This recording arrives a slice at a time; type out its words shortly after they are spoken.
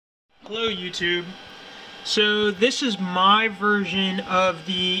Hello YouTube. So this is my version of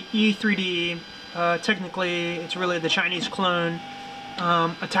the E3D, technically it's really the Chinese clone,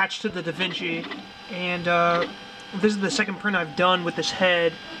 attached to the Da Vinci, and this is the second print I've done with this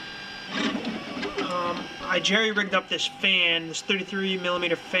head. I jerry-rigged up this fan, this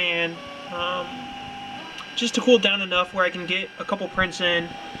 33mm fan, just to cool it down enough where I can get a couple prints in.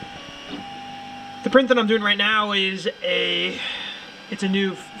 The print that I'm doing right now is it's a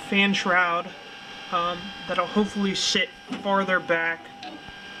new fan shroud that'll hopefully sit farther back.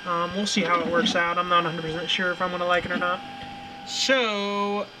 We'll see how it works out. I'm not 100% sure if I'm going to like it or not.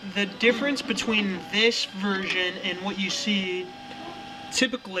 So, the difference between this version and what you see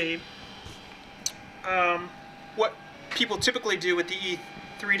typically, what people typically do with the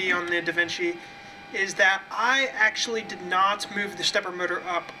E3D on the Da Vinci is that I actually did not move the stepper motor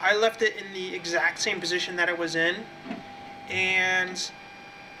up. I left it in the exact same position that it was in, and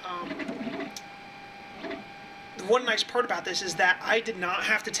one nice part about this is that I did not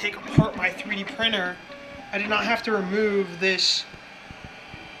have to take apart my 3D printer. I did not have to remove this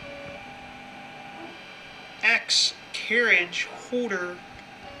X carriage holder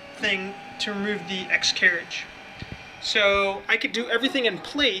thing to remove the X carriage. So I could do everything in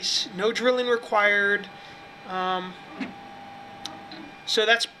place, no drilling required, so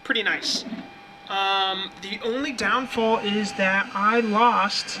that's pretty nice. The only downfall is that I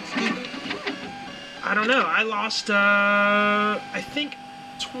lost, I think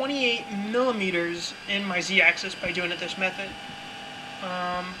 28mm in my Z-axis by doing it this method.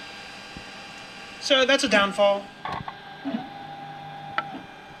 So that's a downfall.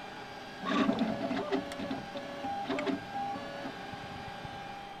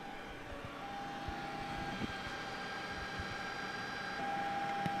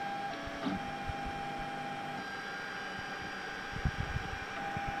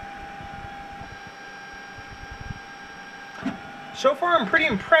 So far, I'm pretty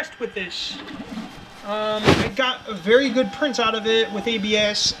impressed with this. I got a very good prints out of it with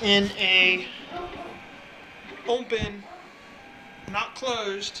ABS in a open, not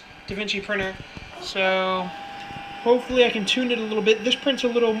closed, Da Vinci printer. So hopefully I can tune it a little bit. This print's a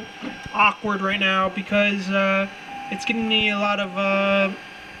little awkward right now because it's giving me a lot of, I'm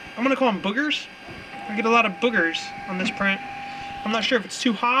going to call them boogers. I get a lot of boogers on this print. I'm not sure if it's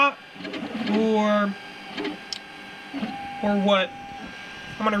too hot or what.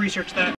 I'm going to research that.